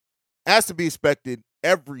as to be expected,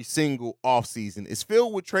 every single offseason is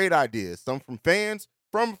filled with trade ideas, some from fans,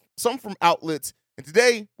 some from outlets. And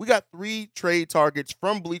today, we got 3 trade targets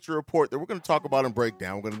from Bleacher Report that we're going to talk about and break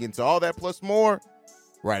down. We're going to get into all that plus more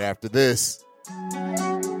right after this.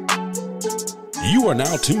 You are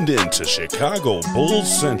now tuned in to Chicago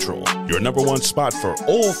Bulls Central, your number one spot for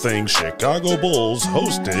all things Chicago Bulls,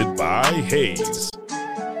 hosted by Hayes.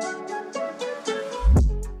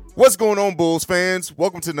 What's going on, Bulls fans?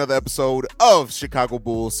 Welcome to another episode of Chicago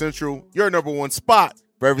Bulls Central, your number one spot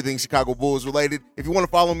for everything Chicago Bulls related. If you want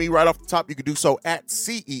to follow me right off the top, you can do so at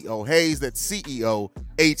CEO Hayes. That's CEO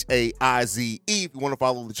Haize. If you want to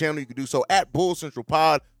follow the channel, you can do so at Bulls Central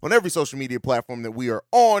Pod on every social media platform that we are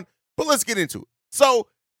on. But let's get into it. So,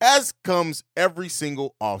 as comes every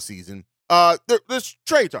single offseason, there's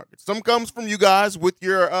trade targets. Some comes from you guys with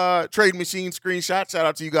your trade machine screenshot. Shout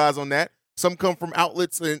out to you guys on that. Some come from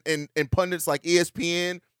outlets and pundits like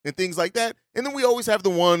ESPN and things like that. And then we always have the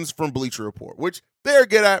ones from Bleacher Report, which they're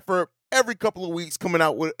good at for every couple of weeks coming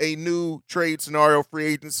out with a new trade scenario, free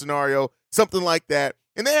agent scenario, something like that.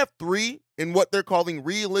 And they have 3 in what they're calling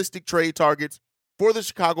realistic trade targets for the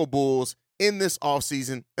Chicago Bulls in this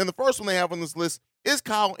offseason. And the first one they have on this list is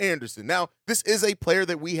Kyle Anderson. Now, this is a player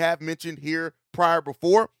that we have mentioned here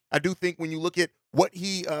before. I do think when you look at what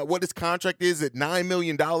his contract is at $9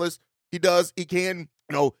 million, the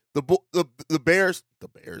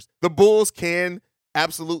Bulls can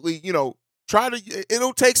absolutely,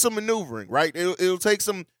 it'll take some maneuvering, right? It'll take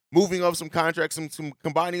some moving of some contracts, some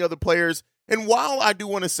combining other players. And while I do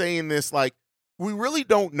want to say in this, we really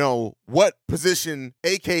don't know what position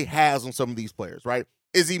AK has on some of these players, right?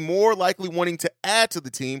 Is he more likely wanting to add to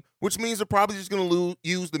the team, which means they're probably just going to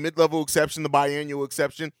use the mid-level exception, the biannual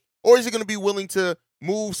exception, or is he going to be willing to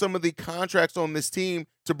move some of the contracts on this team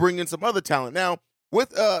to bring in some other talent? Now,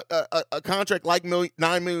 with a contract like $9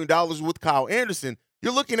 million with Kyle Anderson,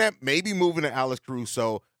 you're looking at maybe moving to Alex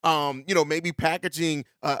Caruso, maybe packaging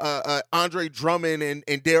Andre Drummond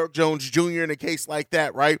and Derrick Jones Jr. in a case like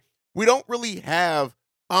that, right? We don't really have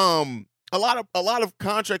a lot of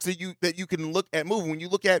contracts that you can look at moving. When you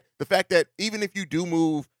look at the fact that even if you do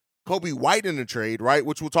move Coby White in a trade, right,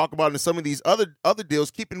 which we'll talk about in some of these other deals,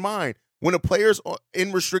 keep in mind when a player's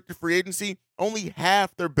in restricted free agency, only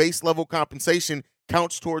half their base level compensation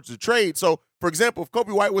counts towards the trade. So, for example, if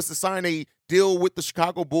Coby White was to sign a deal with the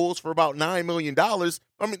Chicago Bulls for about $9 million,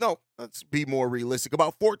 let's be more realistic,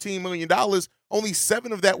 about $14 million, only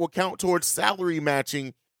 7 of that will count towards salary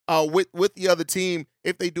matching with the other team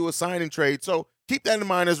if they do a sign and trade. So keep that in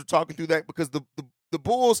mind as we're talking through that, because the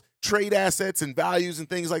Bulls trade assets and values and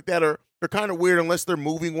things like that are kind of weird unless they're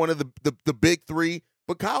moving one of the big 3.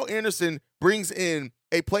 But Kyle Anderson brings in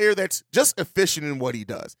a player that's just efficient in what he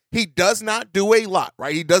does. He does not do a lot,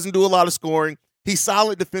 right? He doesn't do a lot of scoring. He's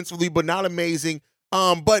solid defensively, but not amazing.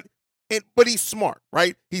 But he's smart,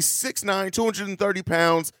 right? He's 6'9", 230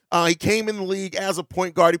 pounds. He came in the league as a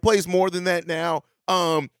point guard. He plays more than that now.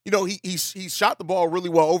 He shot the ball really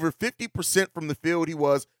well, over 50% from the field he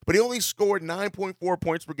was, but he only scored 9.4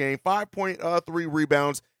 points per game, 5.3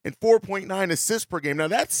 rebounds, and 4.9 assists per game. Now,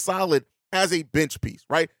 that's solid as a bench piece,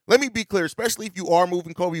 right? Let me be clear, especially if you are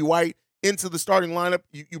moving Coby White into the starting lineup,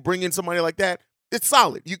 you bring in somebody like that, it's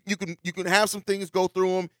solid. You can have some things go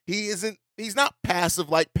through him. He's not passive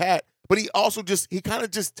like Pat, but he also he kind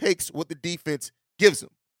of just takes what the defense gives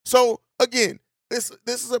him. So, again, This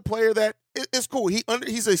is a player that is cool.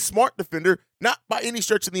 He's a smart defender, not by any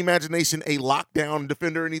stretch of the imagination a lockdown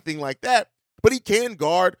defender or anything like that, but he can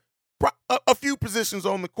guard a few positions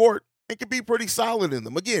on the court and can be pretty solid in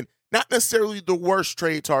them. Again, not necessarily the worst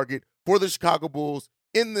trade target for the Chicago Bulls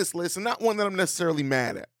in this list, and not one that I'm necessarily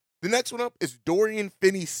mad at. The next one up is Dorian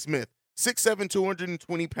Finney-Smith, 6'7",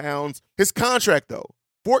 220 pounds. His contract, though,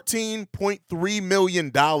 $14.3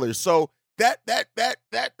 million. So that's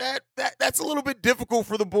a little bit difficult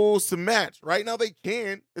for the Bulls to match. Right now they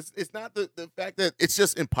can. It's not the fact that it's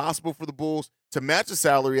just impossible for the Bulls to match a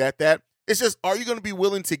salary at that. It's just, are you going to be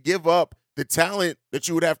willing to give up the talent that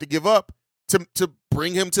you would have to give up to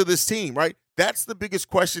bring him to this team, right? That's the biggest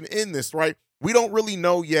question in this, right? We don't really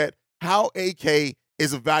know yet how AK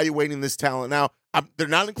is evaluating this talent. Now, they're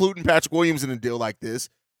not including Patrick Williams in a deal like this.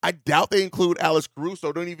 I doubt they include Alex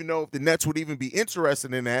Caruso. Don't even know if the Nets would even be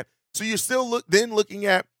interested in that. So you're still looking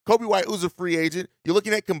at Coby White, who's a free agent. You're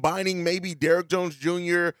looking at combining maybe Derrick Jones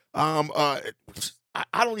Jr. I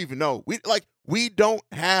don't even know. We don't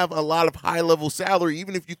have a lot of high-level salary,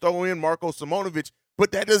 even if you throw in Marko Simonovic,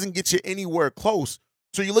 but that doesn't get you anywhere close.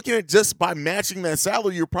 So you're looking at, just by matching that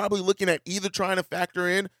salary, you're probably looking at either trying to factor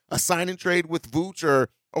in a sign and trade with Vooch or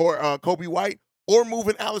Coby White, or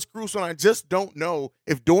moving Alex Caruso. And I just don't know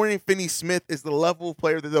if Dorian Finney-Smith is the level of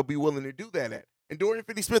player that they'll be willing to do that at. And Dorian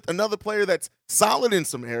Finney-Smith, another player that's solid in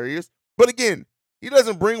some areas, but again, he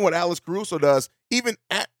doesn't bring what Alex Caruso does, even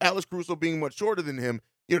at Alex Caruso being much shorter than him.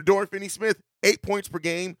 Dorian Finney-Smith, 8 points per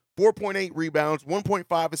game, 4.8 rebounds,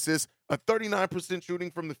 1.5 assists, a 39%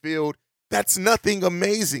 shooting from the field. That's nothing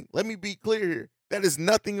amazing. Let me be clear here. That is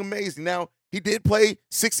nothing amazing. Now, he did play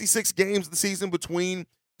 66 games the season between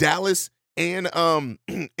Dallas and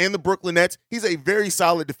the Brooklyn Nets. He's a very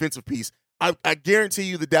solid defensive piece. I guarantee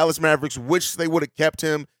you the Dallas Mavericks wish they would have kept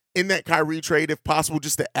him in that Kyrie trade if possible,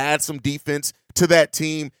 just to add some defense to that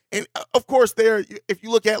team. And of course, if you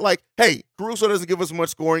look at hey, Caruso doesn't give us much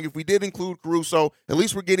scoring. If we did include Caruso, at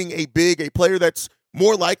least we're getting a player that's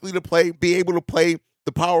more likely to be able to play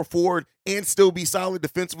the power forward and still be solid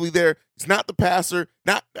defensively there. He's not the passer,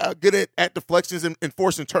 not good at deflections and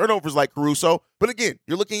forcing turnovers like Caruso. But again,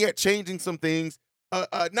 you're looking at changing some things.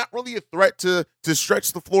 Not really a threat to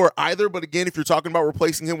stretch the floor either. But again, if you're talking about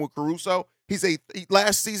replacing him with Caruso,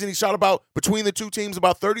 last season he shot about, between the two teams,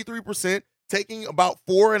 about 33%, taking about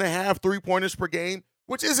 4.5 3-pointers per game,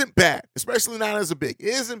 which isn't bad, especially not as a big. It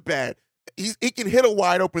isn't bad. He can hit a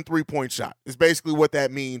wide open 3-point shot is basically what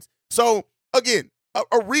that means. So again,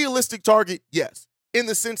 a realistic target, yes, in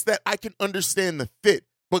the sense that I can understand the fit,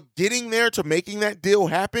 but getting there to making that deal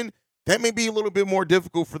happen, that may be a little bit more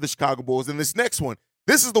difficult for the Chicago Bulls. And this next one,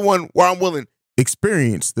 this is the one where I'm willing.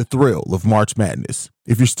 Experience the thrill of March Madness.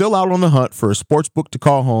 If you're still out on the hunt for a sports book to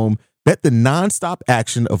call home, bet the nonstop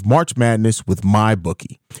action of March Madness with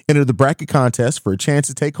MyBookie. Enter the bracket contest for a chance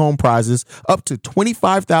to take home prizes up to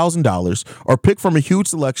 $25,000 or pick from a huge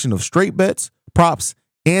selection of straight bets, props,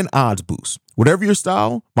 and odds boosts. Whatever your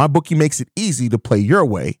style, MyBookie makes it easy to play your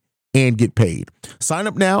way and get paid. Sign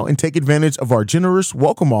up now and take advantage of our generous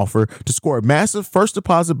welcome offer to score a massive first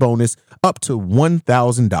deposit bonus up to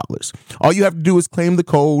 $1,000. All you have to do is claim the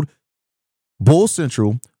code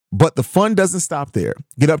BULLCENTRAL, but the fun doesn't stop there.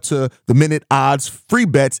 Get up to the minute odds, free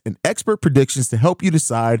bets, and expert predictions to help you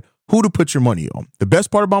decide who to put your money on. The best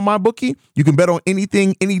part about MyBookie, you can bet on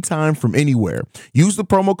anything, anytime, from anywhere. Use the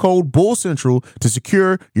promo code BULLCENTRAL to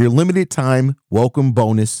secure your limited time welcome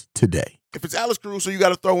bonus today. If it's Alex Caruso, you got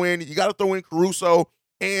to throw in Caruso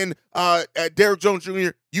and Derrick Jones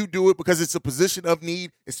Jr. You do it because it's a position of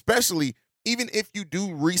need, especially even if you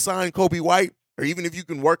do re-sign Kobe White, or even if you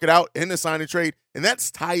can work it out in the sign and trade, and that's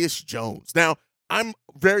Tyus Jones. Now, I'm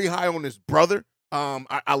very high on his brother.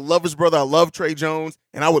 I love his brother. I love Trey Jones,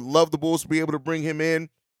 and I would love the Bulls to be able to bring him in.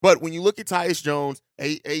 But when you look at Tyus Jones,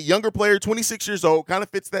 a younger player, 26 years old, kind of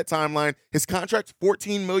fits that timeline. His contract's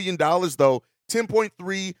 $14 million, though.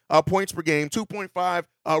 10.3 points per game,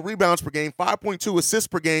 2.5 rebounds per game, 5.2 assists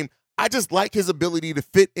per game. I just like his ability to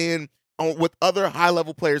fit in with other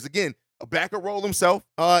high-level players. Again, a backup role himself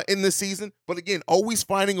in this season, but again, always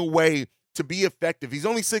finding a way to be effective. He's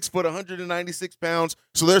only 6 foot, 196 pounds,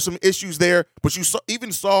 so there's some issues there. But you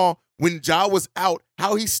even saw when Ja was out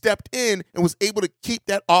how he stepped in and was able to keep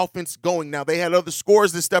that offense going. Now, they had other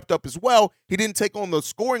scorers that stepped up as well. He didn't take on the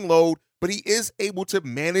scoring load, but he is able to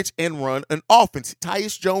manage and run an offense.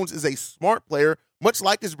 Tyus Jones is a smart player, much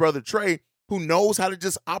like his brother Trey, who knows how to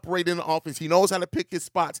just operate in the offense. He knows how to pick his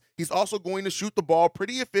spots. He's also going to shoot the ball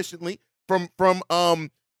pretty efficiently from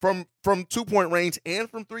 2-point range and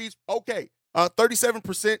from threes. Okay,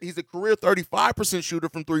 37%. He's a career 35% shooter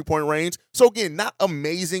from 3-point range. So again, not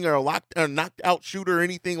amazing or a knocked out shooter or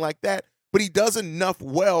anything like that, but he does enough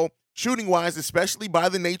well shooting-wise, especially by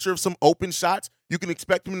the nature of some open shots. You can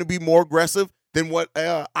expect him to be more aggressive than what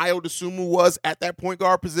Ayo Dosunmu was at that point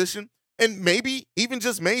guard position. And maybe, even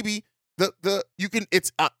just maybe,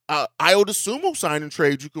 it's Ayo Dosunmu sign and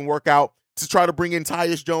trade you can work out to try to bring in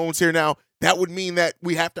Tyus Jones here. Now, that would mean that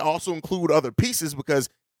we have to also include other pieces because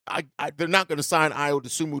they're not going to sign Ayo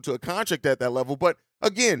Dosunmu to a contract at that level. But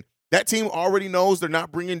again, that team already knows they're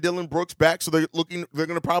not bringing Dylan Brooks back, so they're going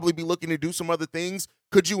to probably be looking to do some other things.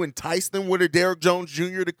 Could you entice them with a Derrick Jones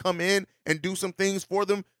Jr. to come in and do some things for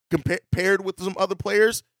them paired with some other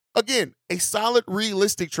players? Again, a solid,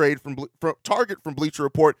 realistic trade from target from Bleacher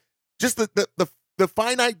Report. Just the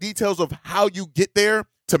finite details of how you get there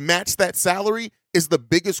to match that salary is the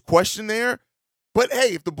biggest question there. But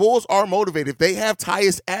hey, if the Bulls are motivated, if they have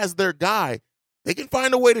Tyus as their guy, they can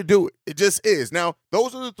find a way to do it. It just is. Now,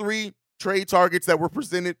 those are the 3 trade targets that were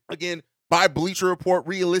presented, again, by Bleacher Report,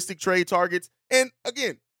 realistic trade targets. And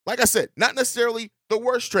again, like I said, not necessarily the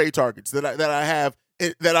worst trade targets that I have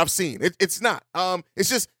that I've seen. It's not. It's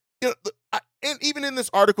just, And even in this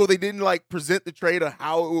article, they didn't like present the trade or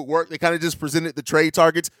how it would work. They kind of just presented the trade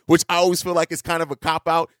targets, which I always feel like is kind of a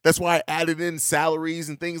cop-out. That's why I added in salaries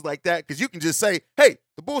and things like that, because you can just say, hey,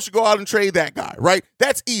 the Bulls should go out and trade that guy, right?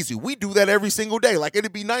 That's easy. We do that every single day. Like,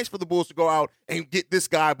 it'd be nice for the Bulls to go out and get this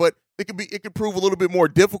guy, but it could prove a little bit more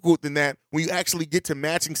difficult than that when you actually get to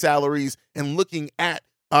matching salaries and looking at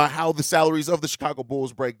how the salaries of the Chicago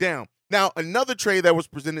Bulls break down. Now, another trade that was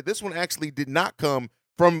presented, this one actually did not come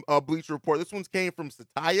from Bleacher Report. This one came from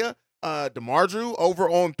Satya DeMardrew over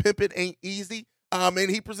on Pimp It Ain't Easy. And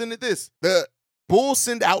he presented this. The Bulls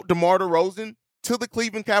send out DeMar DeRozan to the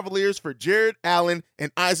Cleveland Cavaliers for Jared Allen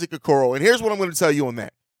and Isaac Okoro. And here's what I'm going to tell you on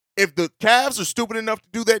that. If the Cavs are stupid enough to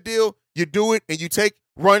do that deal, you do it and you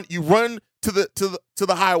run to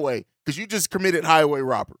the highway because you just committed highway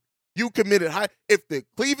robbery. You committed if the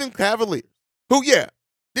Cleveland Cavaliers, who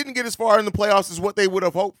didn't get as far in the playoffs as what they would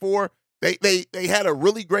have hoped for, they had a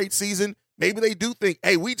really great season. Maybe they do think,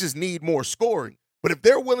 hey, we just need more scoring. But if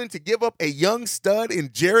they're willing to give up a young stud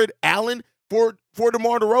in Jared Allen for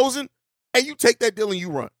DeMar DeRozan, hey, you take that deal and you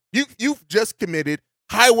run. You've just committed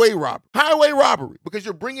highway robbery because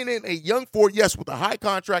you're bringing in a young forward, yes, with a high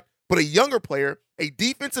contract, but a younger player, a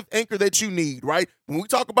defensive anchor that you need, right? When we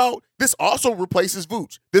talk about this also replaces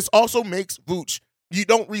Vooch. This also makes Vooch. You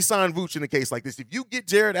don't re-sign Vooch in a case like this. If you get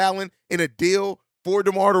Jared Allen in a deal for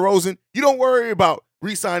DeMar DeRozan, you don't worry about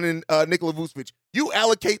re-signing Nikola Vucevic. You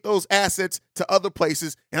allocate those assets to other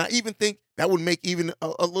places, and I even think that would make even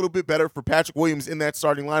a little bit better for Patrick Williams in that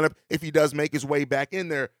starting lineup if he does make his way back in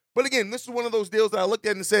there. But again, this is one of those deals that I looked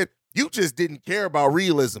at and said, you just didn't care about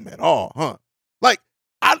realism at all, huh? Like,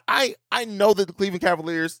 I know that the Cleveland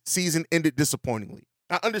Cavaliers season ended disappointingly.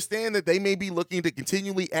 I understand that they may be looking to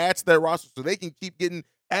continually add to their roster so they can keep getting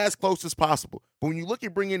as close as possible. But when you look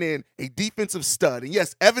at bringing in a defensive stud, and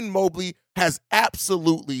yes, Evan Mobley has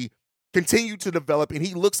absolutely continued to develop, and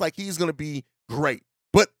he looks like he's going to be great.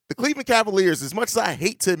 But the Cleveland Cavaliers, as much as I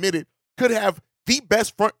hate to admit it, could have the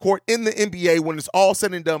best front court in the NBA when it's all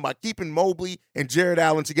said and done by keeping Mobley and Jared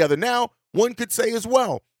Allen together. Now, one could say as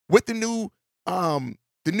well, with the new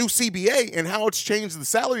CBA and how it's changed the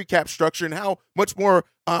salary cap structure and how much more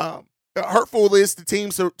hurtful it is to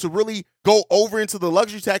teams to really go over into the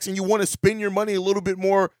luxury tax and you want to spend your money a little bit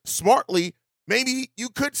more smartly, maybe you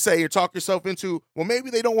could say or talk yourself into, well, maybe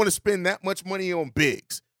they don't want to spend that much money on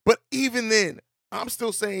bigs. But even then, I'm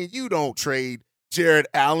still saying you don't trade Jared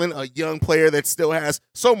Allen, a young player that still has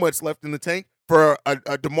so much left in the tank, for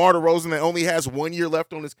a DeMar DeRozan that only has 1 year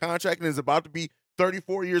left on his contract and is about to be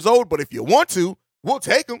 34 years old. But if you want to, we'll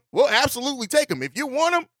take him. We'll absolutely take him. If you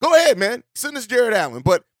want him, go ahead, man. Send us Jared Allen.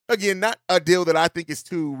 But again, not a deal that I think is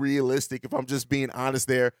too realistic, if I'm just being honest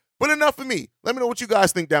there. But enough for me. Let me know what you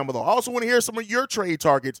guys think down below. I also want to hear some of your trade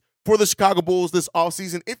targets for the Chicago Bulls this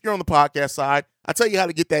offseason. If you're on the podcast side, I'll tell you how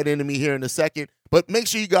to get that into me here in a second. But make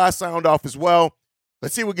sure you guys sound off as well.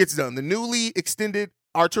 Let's see what gets done. The newly extended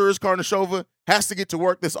Arturas Karnisovas has to get to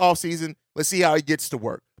work this offseason. Let's see how he gets to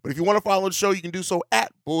work. But if you want to follow the show, you can do so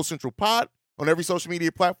at Bull Central Pod on every social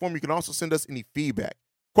media platform. You can also send us any feedback,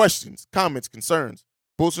 questions, comments, concerns.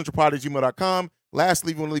 BullCentralPod@gmail.com.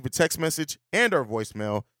 Lastly, if you want to leave a text message and our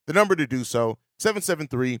voicemail, the number to do so,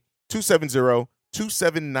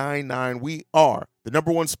 773-270-2799. We are the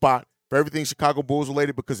number one spot for everything Chicago Bulls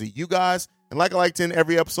related because of you guys. And like I like to end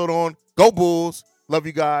every episode on, go Bulls. Love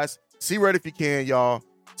you guys. See Red if you can, y'all.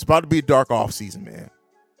 It's about to be a dark offseason, man.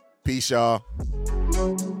 Peace, y'all.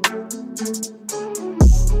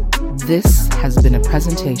 This has been a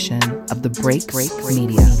presentation of the Break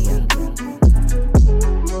Media.